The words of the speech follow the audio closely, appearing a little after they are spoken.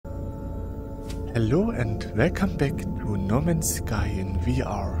Hello and welcome back to No Man's Sky in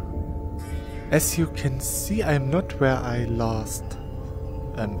VR. As you can see, I'm not where I last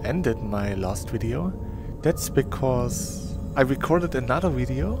ended my last video. That's because I recorded another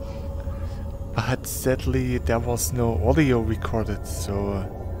video, but sadly there was no audio recorded, so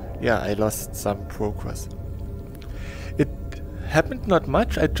yeah, I lost some progress. It happened not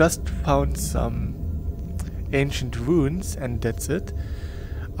much, I just found some ancient ruins and that's it.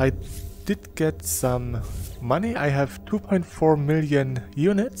 I did get some money. I have 2.4 million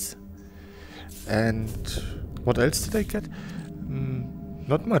units. And what else did I get?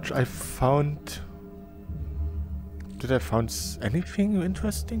 Not much. Did I found anything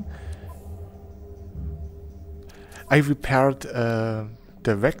interesting? I repaired the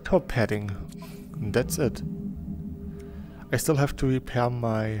vector padding. And that's it. I still have to repair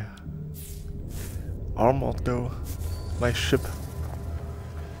my armor though. My ship.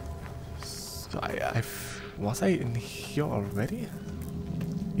 So was I in here already?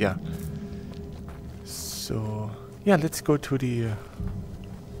 Yeah. So yeah, let's go to the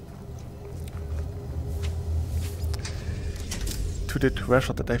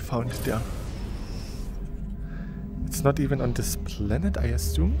treasure that I found there. It's not even on this planet, I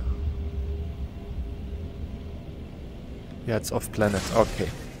assume. Yeah, it's off planet. Okay,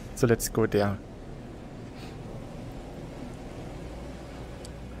 so let's go there.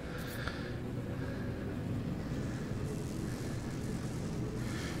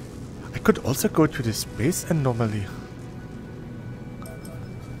 I could also go to the space anomaly.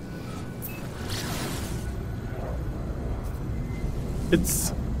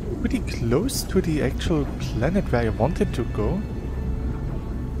 It's pretty close to the actual planet where I wanted to go.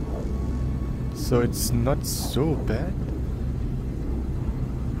 So it's not so bad.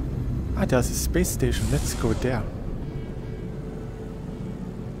 Ah, there's a space station. Let's go there.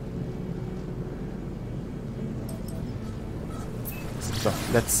 So,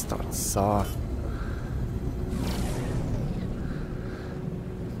 let's start. So,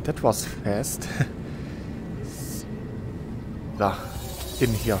 that was fast. So,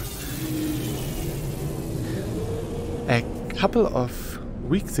 in here. A couple of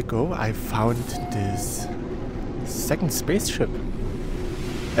weeks ago, I found this second spaceship,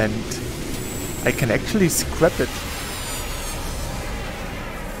 and I can actually scrap it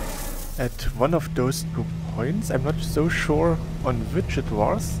at one of those 2 points. I'm not so sure on which it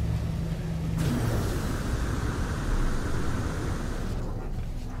was.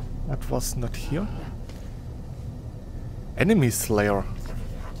 That was not here. Enemy Slayer.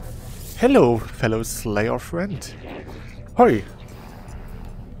 Hello, fellow Slayer friend. Hoi.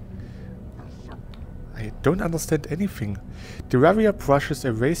 I don't understand anything. The warrior brushes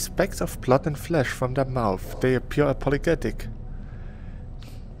away specks of blood and flesh from their mouth. They appear apologetic.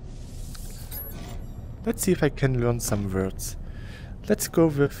 Let's see if I can learn some words. Let's go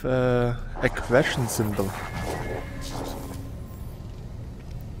with a question symbol.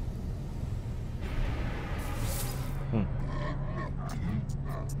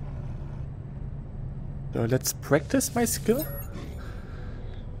 So let's practice my skill.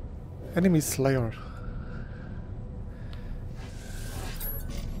 Enemy Slayer.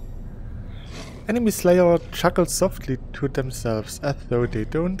 Enemy Slayer chuckle softly to themselves as though they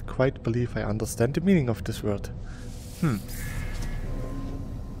don't quite believe I understand the meaning of this word.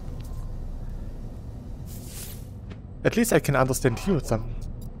 At least I can understand you some.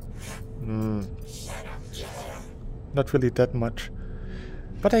 Not really that much.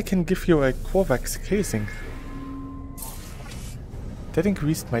 But I can give you a Corvax casing. That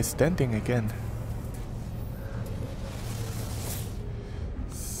increased my standing again.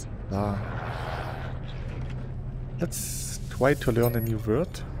 So, let's try to learn a new word.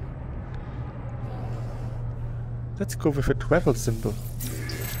 Let's go with a travel symbol.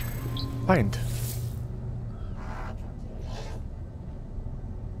 Find.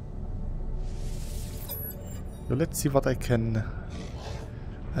 So let's see what I can...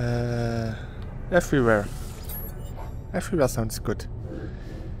 everywhere. Everywhere sounds good.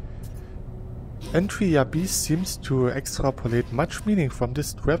 Entry Yabi seems to extrapolate much meaning from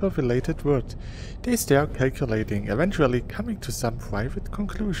this travel-related word. They stare calculating, eventually coming to some private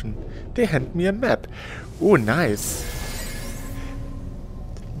conclusion. They hand me a map. Oh, nice.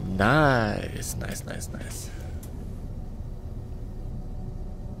 Nice, nice, nice, nice.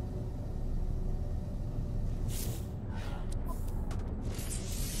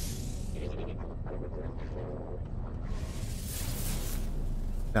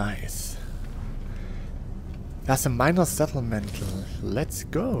 Nice. There's a minor settlement. Let's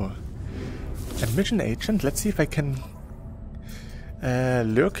go. A mission agent. Let's see if I can...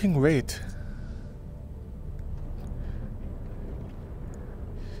 lurking raid.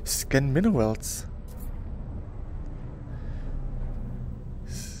 scan minerals.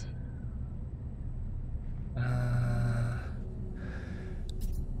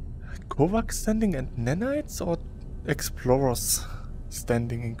 Kovac standing and nanites or explorers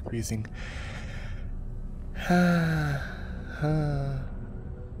standing increasing?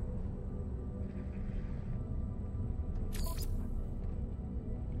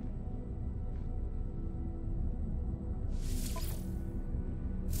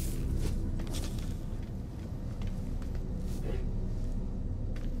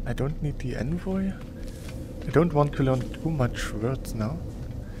 I don't need the envoy. I don't want to learn too much words now.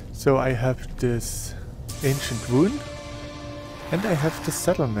 So I have this ancient rune and I have the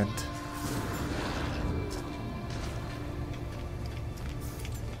settlement.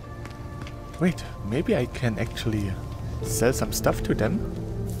 Wait, maybe I can actually sell some stuff to them?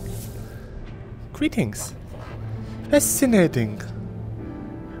 Greetings! Fascinating!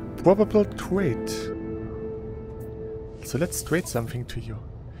 Probable trade. So let's trade something to you.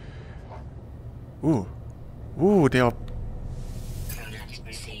 Ooh. Ooh, they are... Product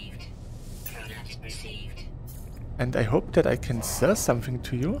received. Product received. And I hope that I can sell something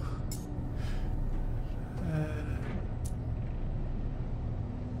to you.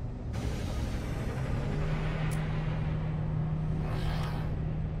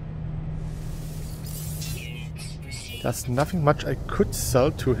 There's nothing much I could sell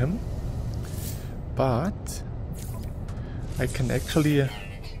to him. But... I can actually...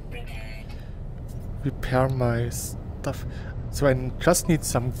 repair my stuff. So I just need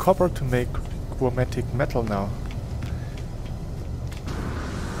some copper to make chromatic metal now.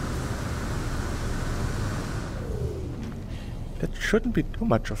 That shouldn't be too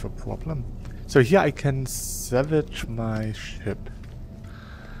much of a problem. So here I can salvage my ship.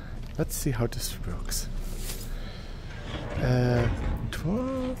 Let's see how this works.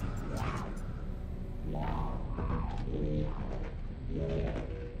 12.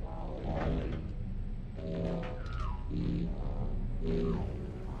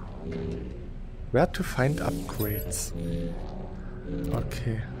 Where to find upgrades?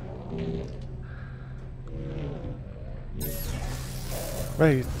 Okay.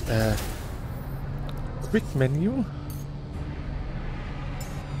 Right, quick menu.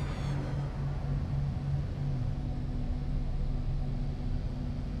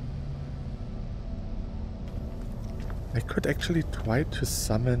 I could actually try to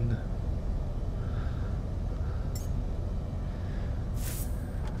summon...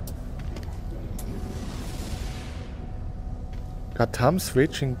 Gatam's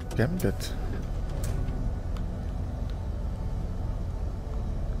Raging Gambit.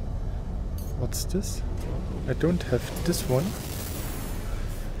 What's this? I don't have this one.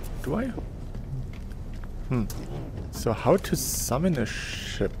 Do I? So how to summon a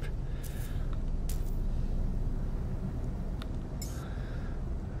ship?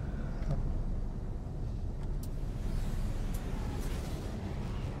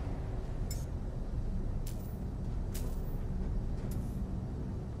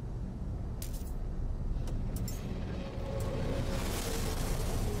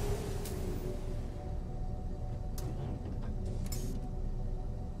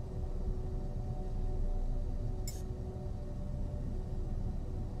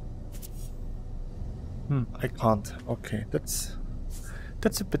 I can't. Okay, that's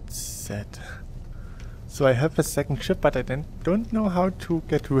a bit sad. So I have a second ship, but I don't know how to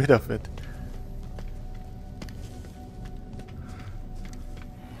get rid of it.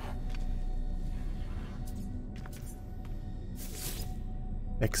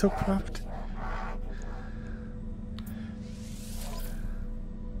 Exocraft?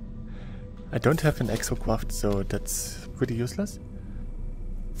 I don't have an exocraft, so that's pretty useless.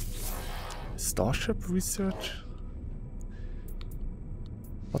 Starship research?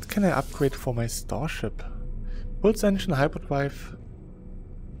 What can I upgrade for my starship? Pulse engine, hyperdrive,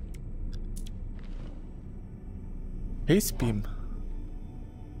 haze beam.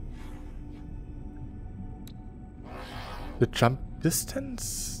 The jump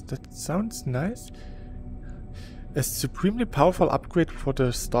distance? That sounds nice. A supremely powerful upgrade for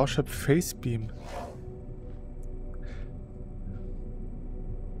the starship phase beam.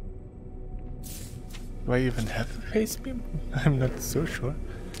 Do I even have a phase beam? I'm not so sure.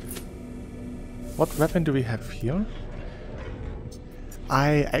 What weapon do we have here?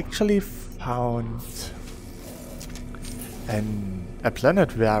 I actually found a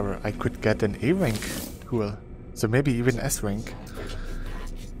planet where I could get an A rank tool. So maybe even S rank.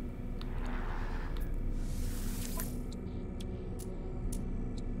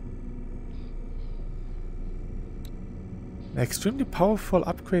 An extremely powerful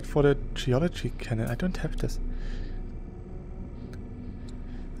upgrade for the geology cannon. I don't have this.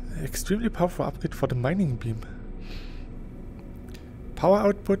 Extremely powerful upgrade for the mining beam. Power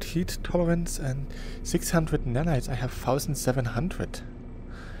output, heat tolerance, and 600 nanites. I have 1700.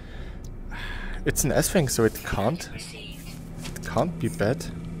 It's an S-Ring, so it can't be bad.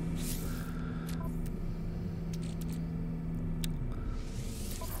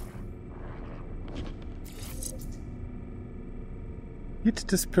 Heat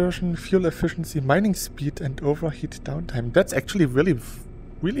dispersion, fuel efficiency, mining speed, and overheat downtime. That's actually really good.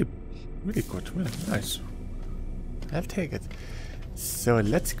 Really nice. I'll take it. So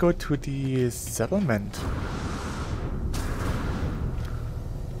let's go to the settlement.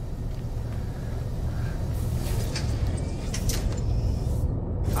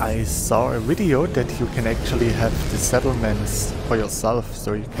 I saw a video that you can actually have the settlements for yourself,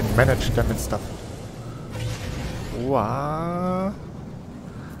 so you can manage them and stuff. Wow.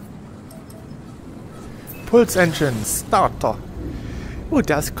 Pulse engine starter. Oh,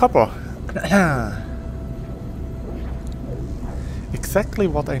 there's copper. Exactly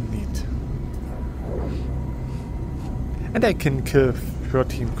what I need. And I can kill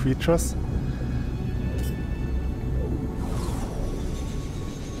 13 creatures.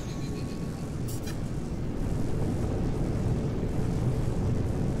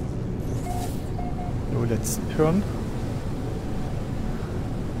 So let's turn.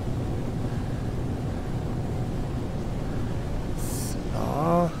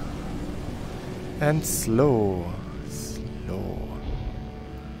 And slow.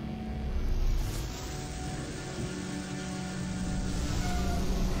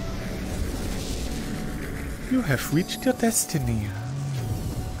 You have reached your destiny.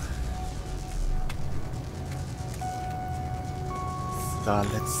 So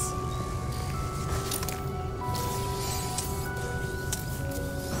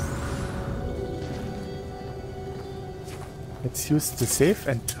let's use the save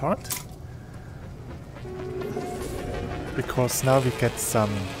and turn. Because now we get some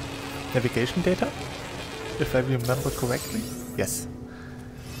navigation data, if I remember correctly. Yes.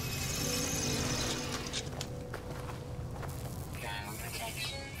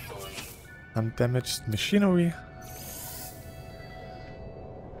 Some damaged machinery.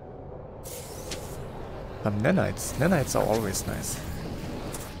 Some nanites. Nanites are always nice.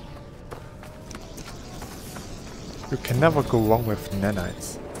 You can never go wrong with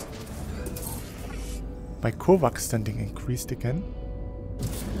nanites. My Kovac standing increased again.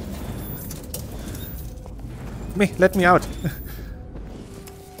 Let me out!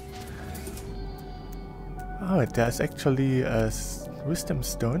 Oh, there's actually a wisdom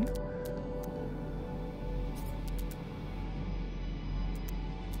stone.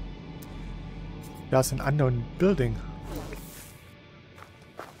 There's an unknown building.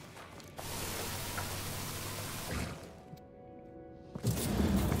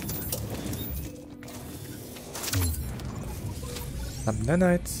 Some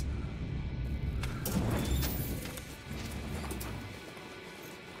nanites.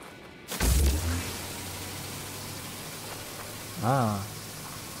 Ah.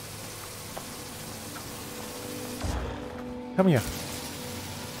 Come here.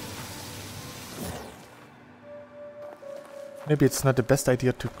 Maybe it's not the best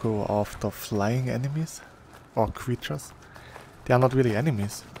idea to go after flying enemies or creatures. They are not really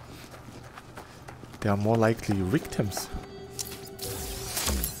enemies. They are more likely victims.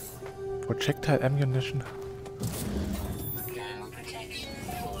 Projectile ammunition.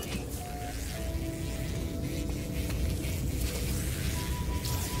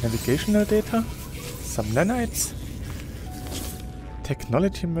 Navigational data. Some nanites.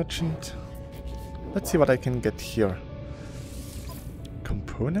 Technology merchant. Let's see what I can get here.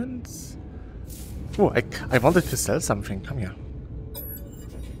 Components? Oh, I wanted to sell something. Come here.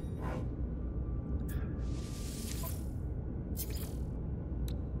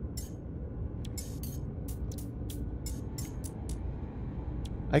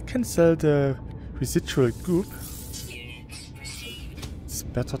 I can sell the residual goop. It's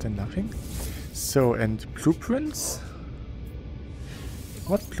better than nothing. So, and blueprints?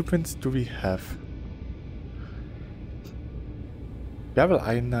 What blueprints do we have? Beryl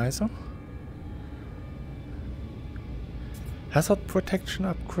ionizer. Hazard protection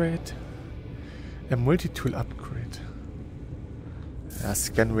upgrade. A multi-tool upgrade.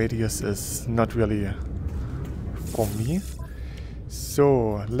 Scan radius is not really for me.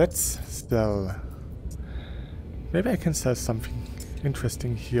 So let's sell. Maybe I can sell something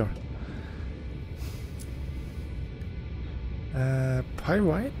interesting here.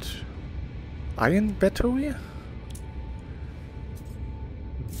 Pyrite, iron battery.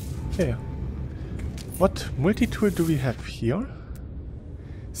 Okay. What multi-tool do we have here?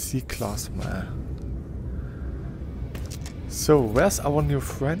 C-class man. So, where's our new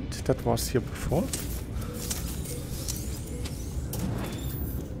friend that was here before?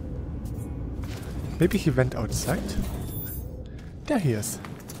 Maybe he went outside? There he is.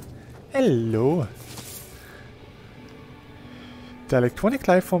 Hello. The electronic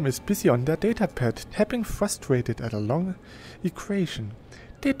lifeform is busy on their datapad, tapping frustrated at a long equation.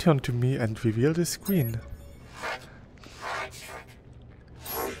 They turn to me and reveal the screen.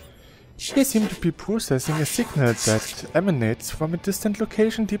 They seem to be processing a signal that emanates from a distant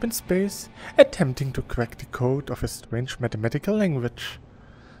location deep in space, attempting to crack the code of a strange mathematical language.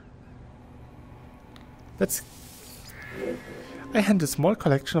 I hand a small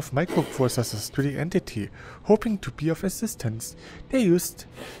collection of microprocessors to the entity, hoping to be of assistance. They used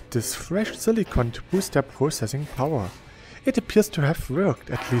this fresh silicon to boost their processing power. It appears to have worked,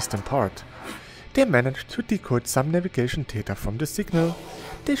 at least in part. They managed to decode some navigation data from the signal.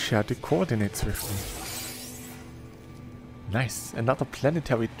 They shared the coordinates with me. Nice, another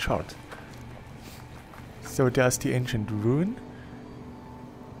planetary chart. So there's the ancient ruin.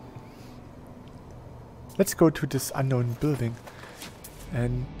 Let's go to this unknown building.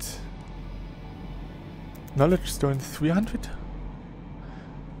 And knowledge stone 300?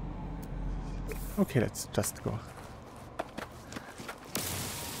 Okay, let's just go.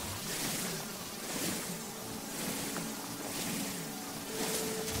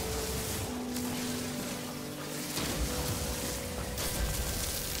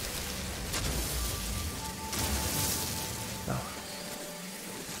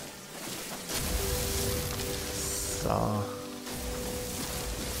 So.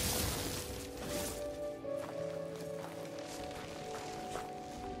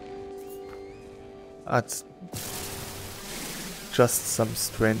 That's just some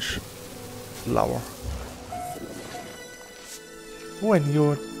strange flower. Oh, a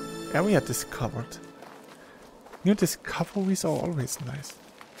new area discovered. New discoveries are always nice.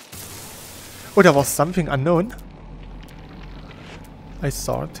 Oh, there was something unknown. I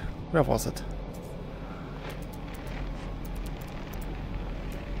saw it. Where was it?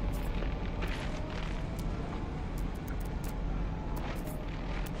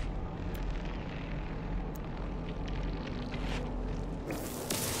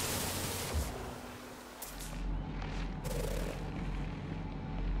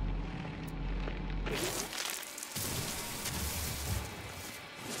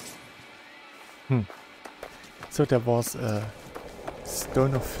 So there was a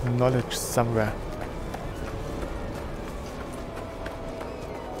stone of knowledge somewhere.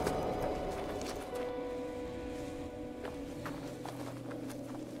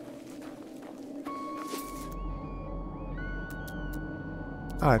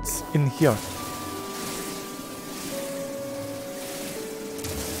 Ah, it's in here.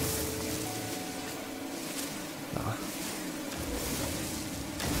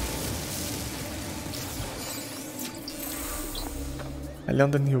 I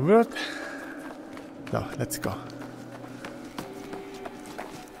learned a new word. Now, let's go.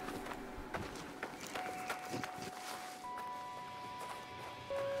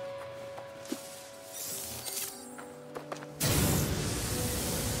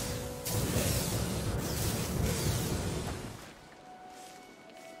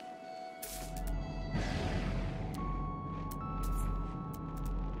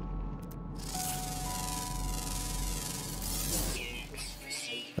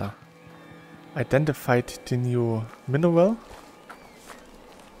 Identified the new mineral.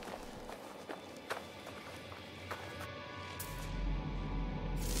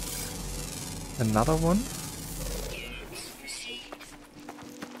 Another one.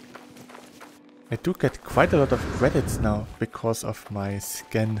 I do get quite a lot of credits now because of my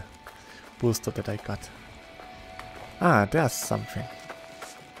scan booster that I got. Ah, there's something.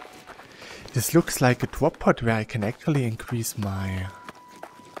 This looks like a drop pod where I can actually increase my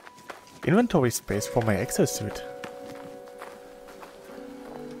inventory space for my exosuit.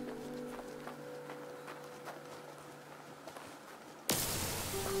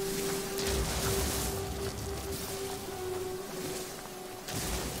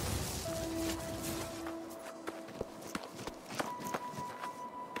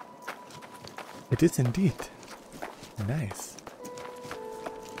 It is indeed. Nice.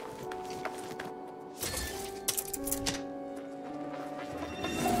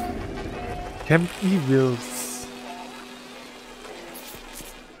 Camp Evils.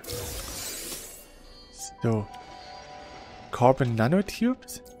 So, carbon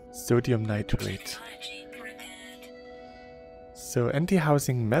nanotubes, sodium nitrate. So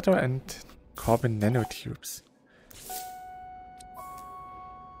anti-housing matter and carbon nanotubes.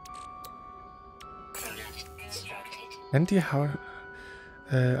 Product constructed. Anti-how...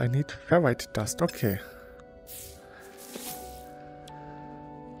 I need ferrite dust, okay.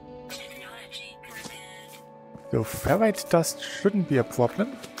 Technology prepared. So ferrite dust shouldn't be a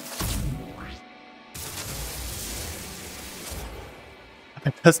problem.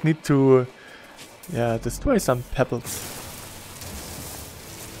 I just need to, yeah, destroy some pebbles.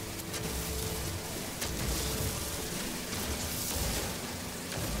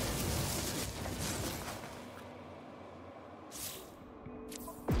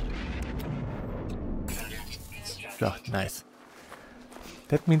 Oh, nice.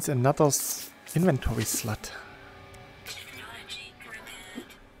 That means another inventory slot. Technology prepared.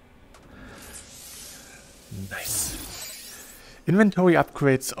 Nice. Inventory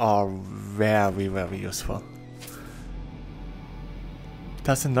upgrades are very, very useful.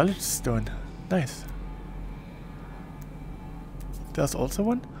 There's a knowledge stone. Nice. There's also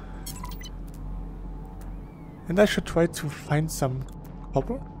one. And I should try to find some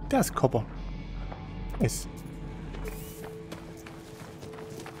copper. There's copper. Nice.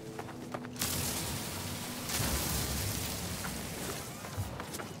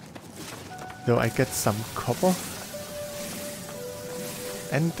 So I get some copper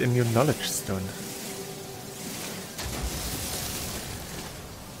and a new knowledge stone.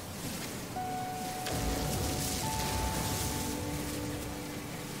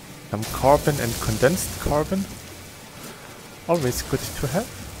 Some carbon and condensed carbon. Always good to have.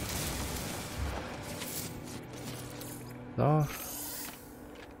 So.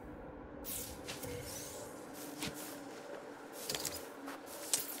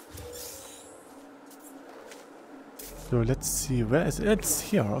 So let's see, where is it? It's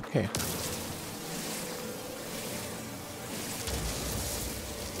here, okay.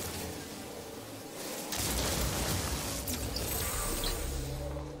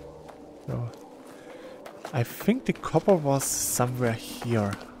 So I think the copper was somewhere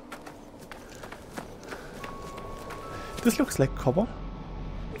here. This looks like copper.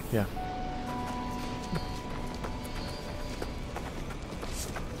 Yeah.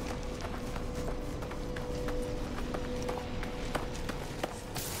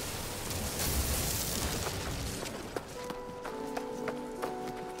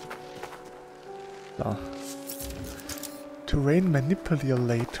 So. Terrain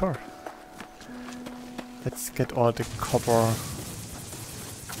manipulator. Let's get all the copper.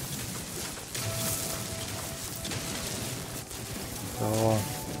 So.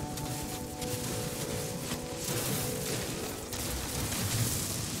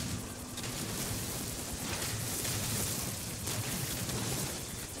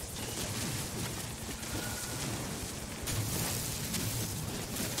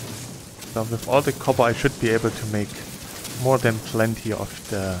 So with all the copper I should be able to make more than plenty of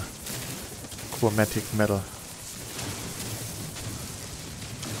the chromatic metal.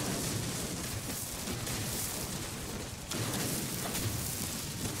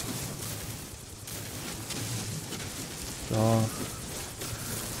 So.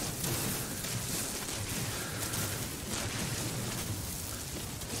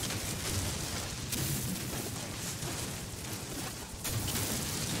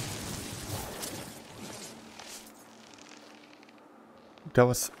 That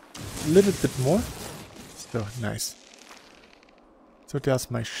was a little bit more. So nice. So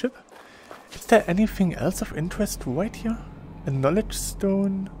there's my ship. Is there anything else of interest right here? A knowledge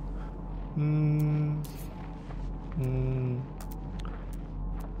stone?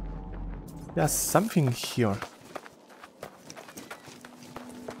 There's something here.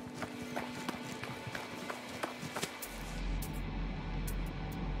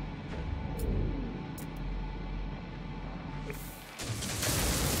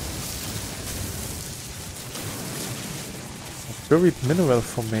 Buried mineral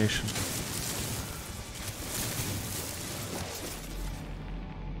formation.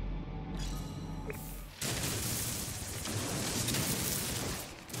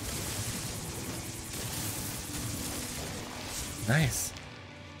 Nice.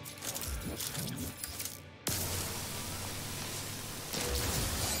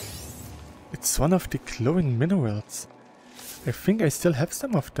 It's one of the glowing minerals. I think I still have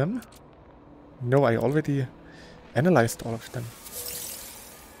some of them. No, I already analyzed all of them.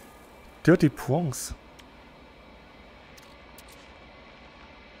 Dirty bronze.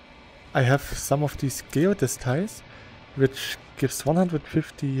 I have some of these geodesites, which gives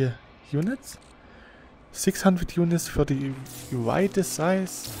 150 units. 600 units for the white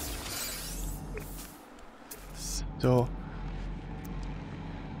size. So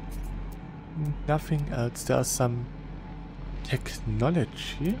Nothing else. There's some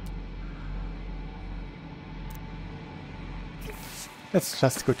technology. Let's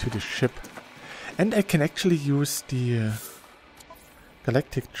just go to the ship. And I can actually use the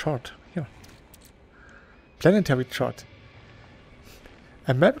galactic chart. Here. Planetary chart.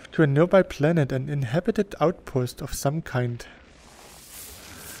 A map to a nearby planet, an inhabited outpost of some kind.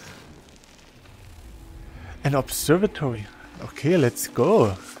 An observatory. Okay, let's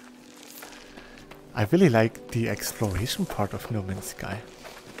go. I really like the exploration part of No Man's Sky.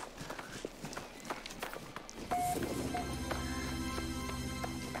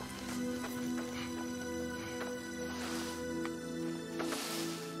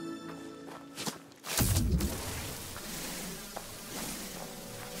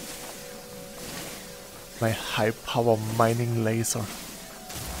 My high power mining laser.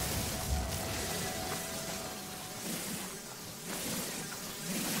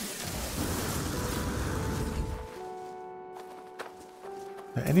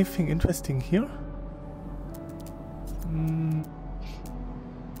 Anything interesting here?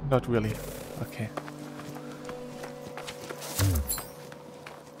 Not really. Okay.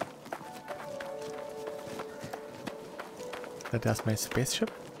 There's my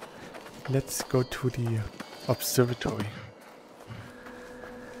spaceship. Let's go to the observatory.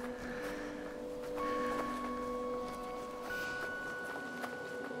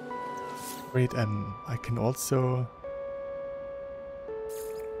 Wait, I can also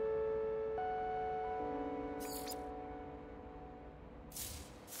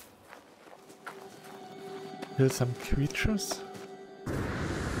kill some creatures.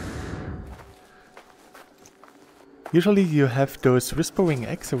 Usually you have those whispering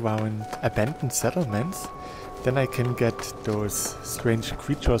eggs around abandoned settlements. Then I can get those strange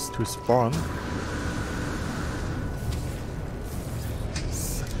creatures to spawn.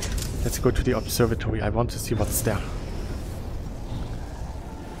 So, let's go to the observatory. I want to see what's there.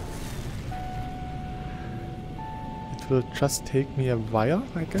 It will just take me a while,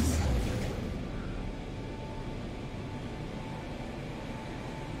 I guess.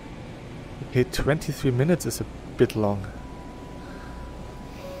 Okay, 23 minutes is a bit long.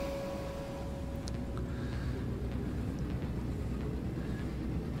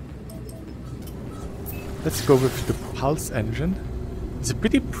 Let's go with the pulse engine. It's a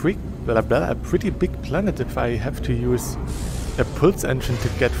pretty big planet if I have to use a pulse engine to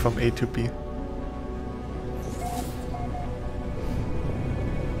get from A to B.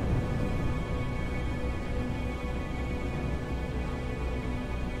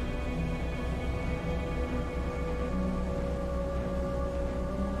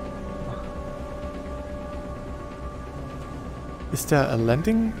 Is there a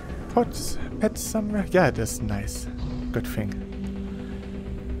landing pad somewhere? Yeah, it is. Nice. Good thing.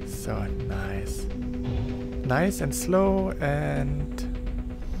 So nice. Nice and slow and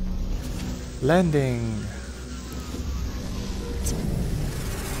landing.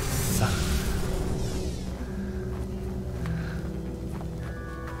 So.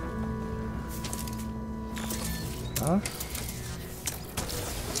 Huh?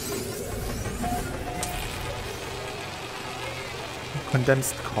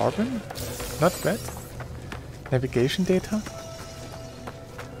 Condensed carbon? Not bad. Navigation data?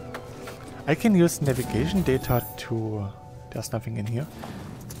 I can use navigation data to... There's nothing in here.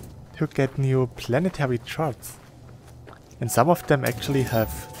 To get new planetary charts. And some of them actually have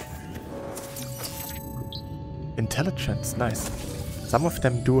intelligence. Nice. Some of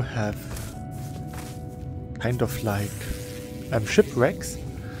them do have kind of like shipwrecks,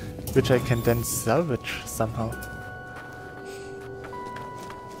 which I can then salvage somehow.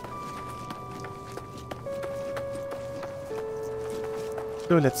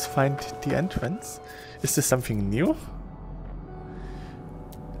 So let's find the entrance. Is this something new?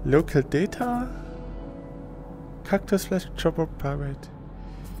 Local data? Cactus slash chopper pirate.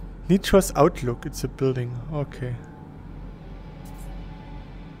 Nature's outlook, it's a building. Okay.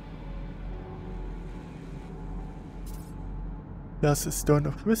 There's a stone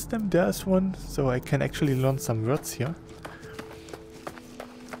of wisdom, there's one, so I can actually learn some words here.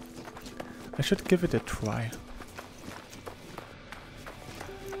 I should give it a try.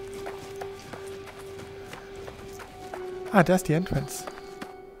 Ah, there's the entrance.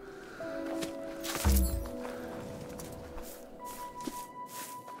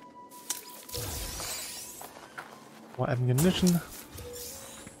 More ammunition.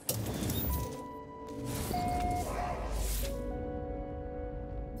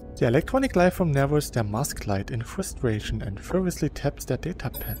 The electronic life form narrows their mask light in frustration and furiously taps their data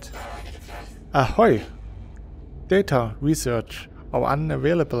pad. Ahoy! Data, research, Oh,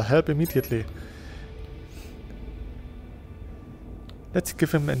 unavailable. Help immediately. Let's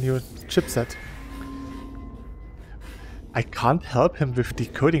give him a new chipset. I can't help him with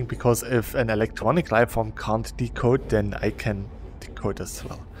decoding because if an electronic life form can't decode, then I can decode as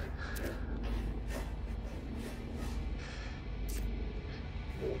well.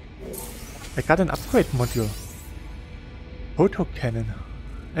 I got an upgrade module. Photo cannon.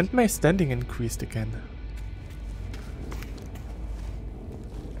 And my standing increased again.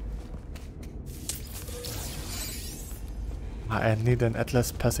 I need an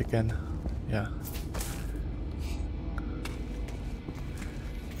Atlas pass again. Yeah.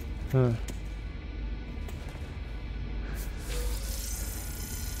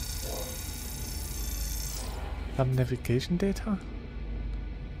 Some navigation data?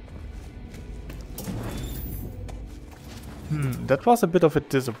 That was a bit of a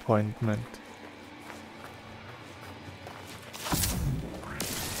disappointment.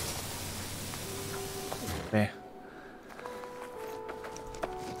 Eh.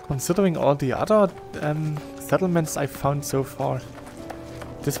 Considering all the other settlements I found so far,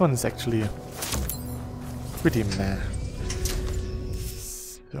 this one is actually pretty meh.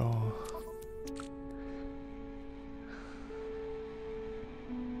 So...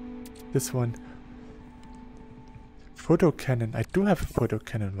 this one. Photo cannon. I do have a photo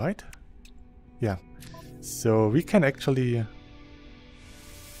cannon, right? Yeah. So we can actually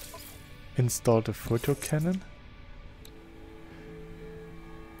install the photo cannon.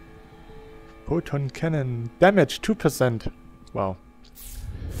 Photon cannon. Damage 2%. Wow.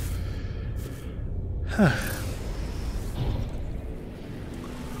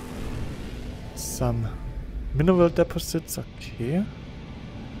 Some mineral deposits. Okay.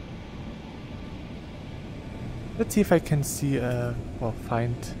 Let's see if I can see or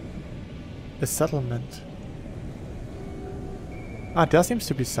find a settlement. Ah, there seems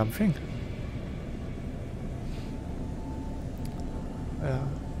to be something.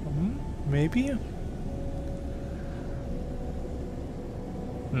 Maybe?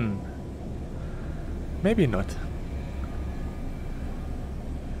 Maybe not.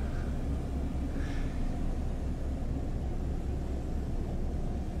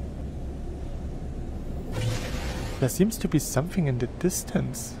 There seems to be something in the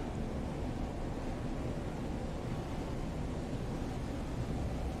distance.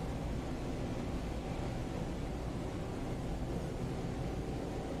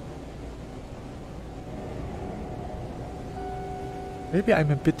 Maybe I'm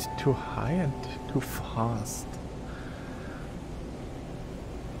a bit too high and too fast.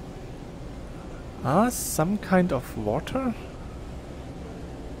 Ah, some kind of water?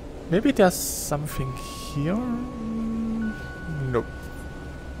 Maybe there's something here? Nope.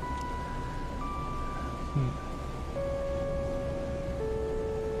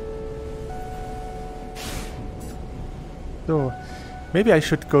 So, maybe I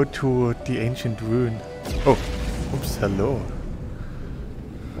should go to the ancient ruin. Oh, oops, hello.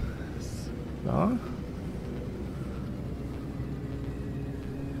 So.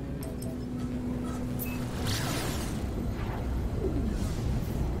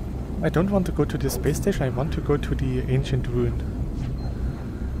 I don't want to go to the space station, I want to go to the ancient ruin.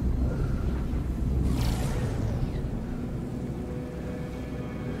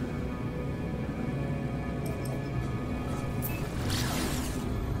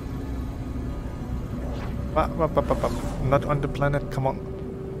 Not on the planet, come on.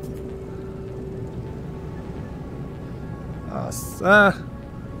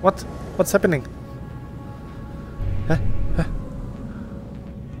 What? What's happening? Huh? Huh?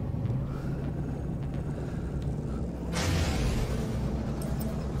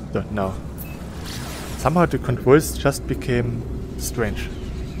 Don't know. Somehow the controls just became strange.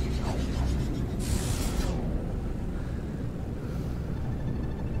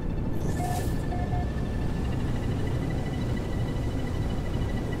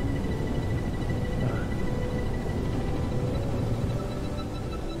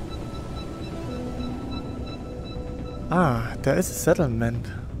 Ah, there is a settlement.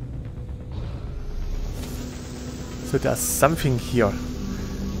 So there's something here.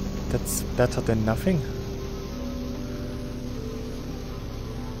 That's better than nothing.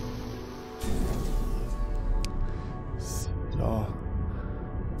 So.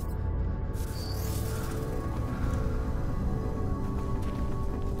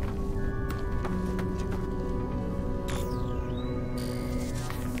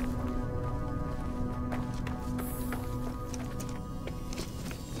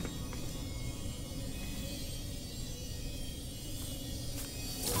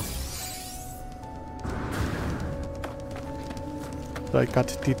 So I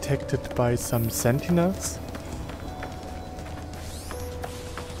got detected by some sentinels.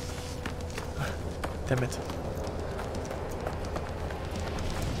 Damn it.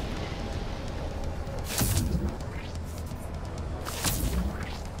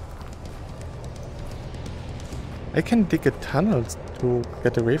 I can dig a tunnel to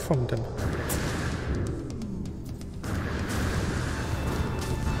get away from them.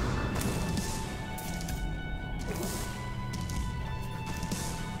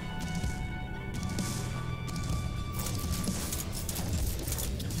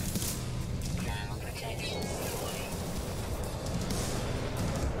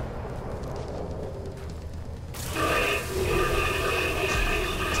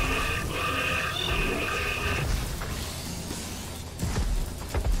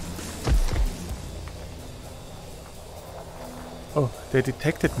 Oh, they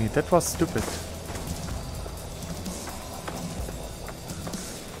detected me. That was stupid.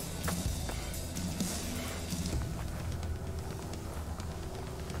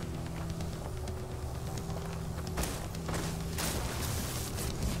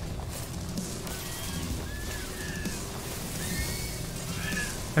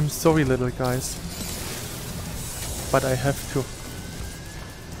 I'm sorry, little guys, but I have to.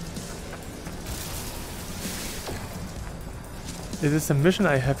 It is a mission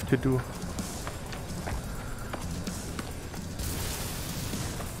I have to do.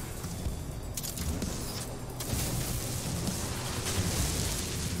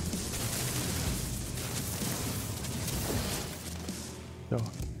 So,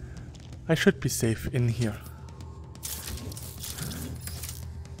 I should be safe in here.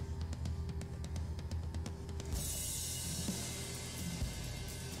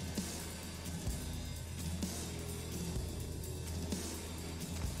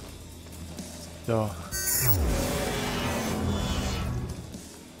 So.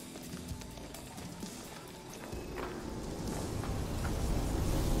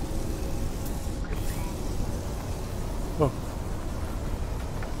 Oh.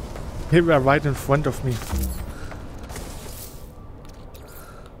 They were right in front of me.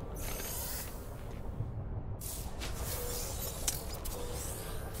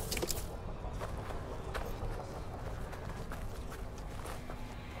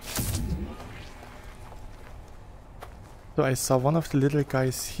 So I saw one of the little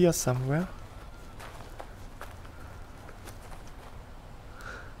guys here somewhere.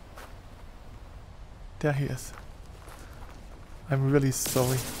 There he is. I'm really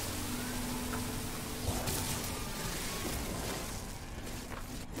sorry.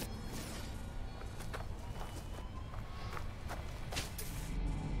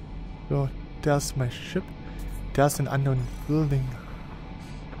 So, there's my ship. There's an unknown building.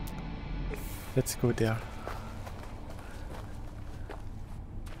 Let's go there.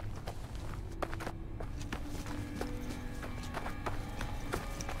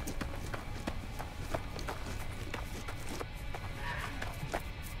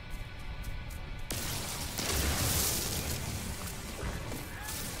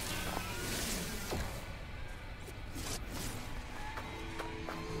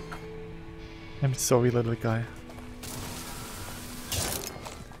 I'm sorry, little guy.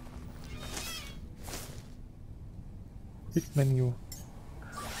 Big menu.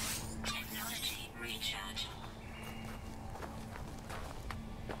 Technology recharge.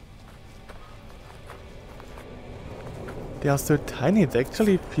 They are so tiny, it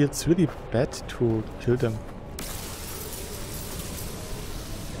actually feels really bad to kill them.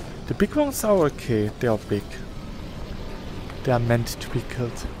 The big ones are okay, they are big. They are meant to be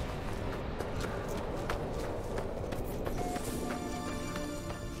killed.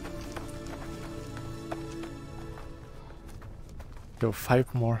 So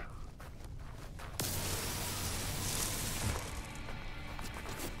 5 more.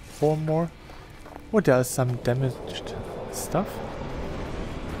 Four more. Oh, there is some damaged stuff.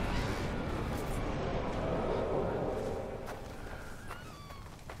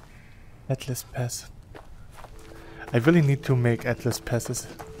 Atlas Pass. I really need to make Atlas Passes.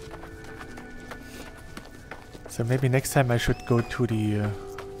 So maybe next time I should go to the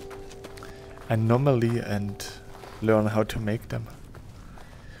anomaly and learn how to make them.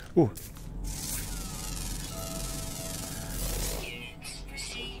 Ooh. Units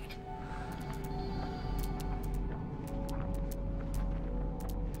received.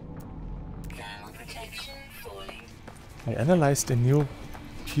 Thermal protection falling. I analyzed a new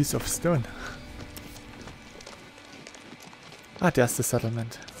piece of stone. Ah, there's the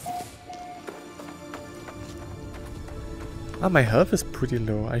settlement. Ah, my health is pretty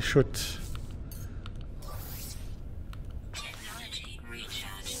low. I should... Technology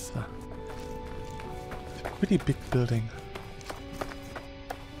pretty big building.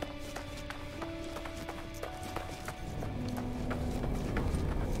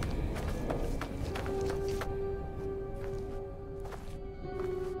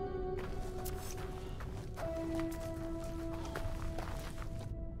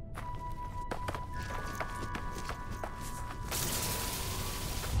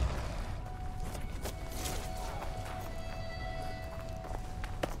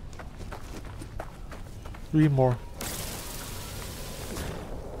 Three more.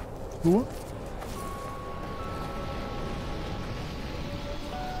 Who?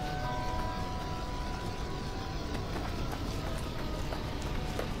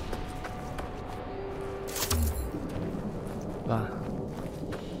 Ah.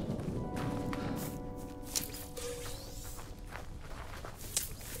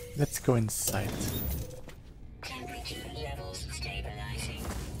 Let's go inside. Temperature levels stabilizing.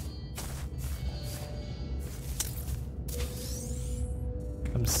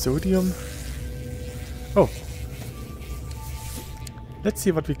 Sodium. Oh. Let's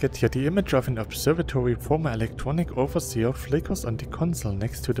see what we get here. The image of an observatory former electronic overseer flickers on the console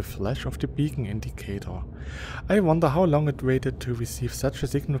next to the flash of the beacon indicator. I wonder how long it waited to receive such a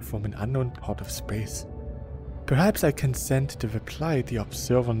signal from an unknown part of space. Perhaps I can send the reply the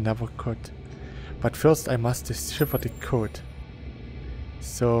observer never could. But first I must decipher the code.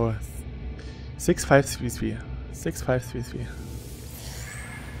 So 6533. 6533.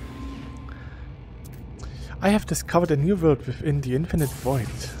 I have discovered a new world within the infinite void.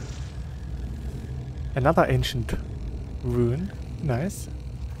 Another ancient ruin. Nice.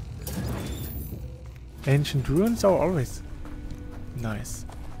 Ancient ruins are always nice.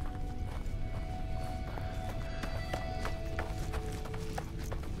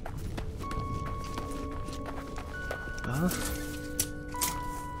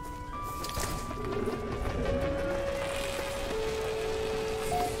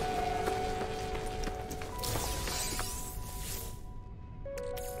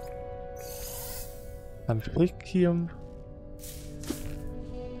 Some Frikium,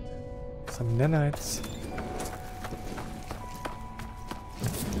 some nanites,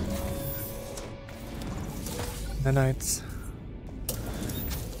 then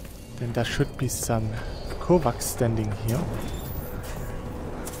there should be some Kovacs standing here.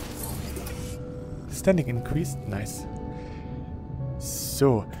 Standing increased, nice.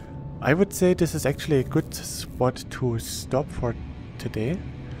 So, I would say this is actually a good spot to stop for today.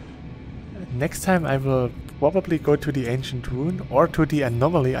 Next time I will probably go to the ancient ruin or to the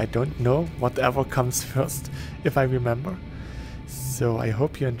anomaly, I don't know, whatever comes first, if I remember. So I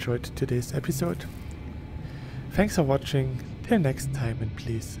hope you enjoyed today's episode. Thanks for watching, till next time, and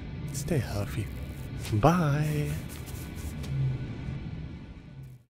please stay healthy. Bye!